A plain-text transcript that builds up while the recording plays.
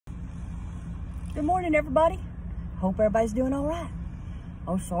Good morning, everybody. Hope everybody's doing all right.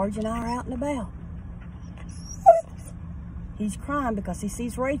 Oh, Sarge and I are out and about. He's crying because he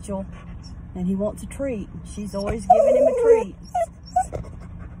sees Rachel and he wants a treat. She's always giving him a treat.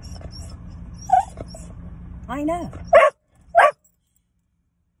 I know. That's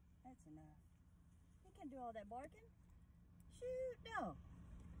enough. You can't do all that barking. Shoot, no.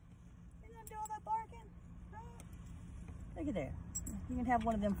 You're gonna do all that barking? No. Look at there. You can have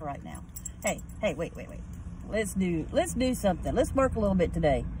one of them for right now. Hey, wait. Let's do something. Let's work a little bit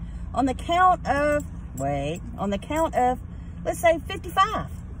today. On the count of, let's say 55.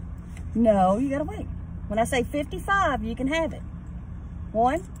 No, you gotta wait. When I say 55, you can have it.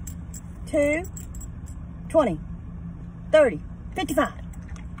 1, 2, 20, 30, 55.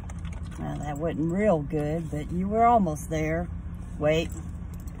 Well, that wasn't real good, but you were almost there. Wait.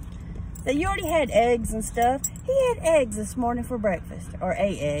 So you already had eggs and stuff. He had eggs this morning for breakfast, or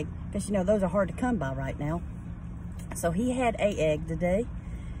a egg, because you know those are hard to come by right now. So he had a egg today,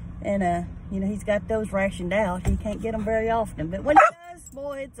 and you know he's got those rationed out. He can't get them very often, but when he does,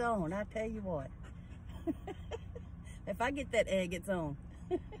 boy, it's on. I tell you what. If I get that egg, it's on.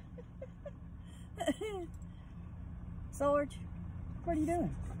 Sarge, what are you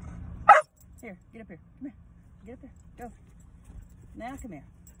doing? Here, get up here. Come here. Get up here. Go. Now come here.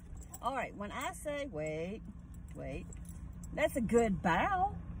 All right, when I say wait, that's a good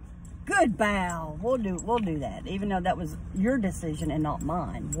bow. Good bow. We'll do that. Even though that was your decision and not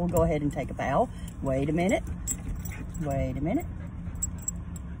mine. We'll go ahead and take a bow. Wait a minute.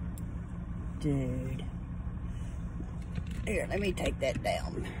 Dude. Here, let me take that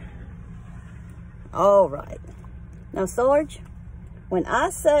down. All right. Now, Sarge, when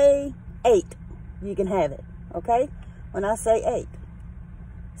I say 8, you can have it, okay? When I say 8.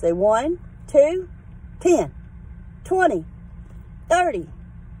 Say 1, 2, 10, 20, 30,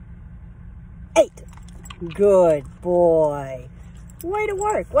 8. Good boy. Way to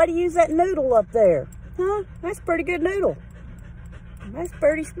work. Way to use that noodle up there. Huh? That's a pretty good noodle. That's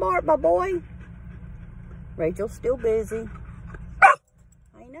pretty smart, my boy. Rachel's still busy.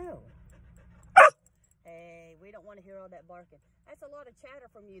 I know. Hey, we don't want to hear all that barking. That's a lot of chatter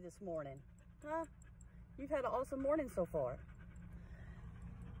from you this morning. Huh? You've had an awesome morning so far.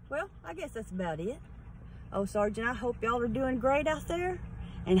 Well, I guess that's about it. Oh, Sergeant, I hope y'all are doing great out there.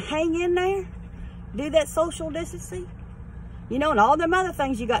 And hang in there. Do that social distancing. You know, and all them other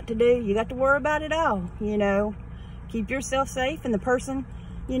things you got to do. You got to worry about it all, you know. Keep yourself safe and the person,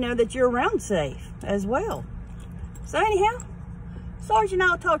 you know, that you're around safe as well. So anyhow, Sergeant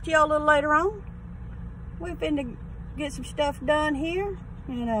and I'll talk to y'all a little later on. We've been to get some stuff done here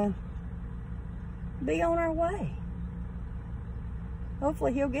and be on our way.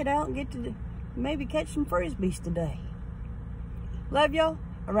 Hopefully he'll get out and get to maybe catch some frisbees today. Love y'all.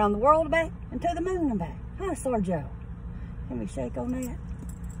 Around the world and back and to the moon and back. Huh, Sarjo? Can we shake on that?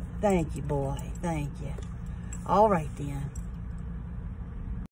 Thank you, boy. Thank you. All right, then.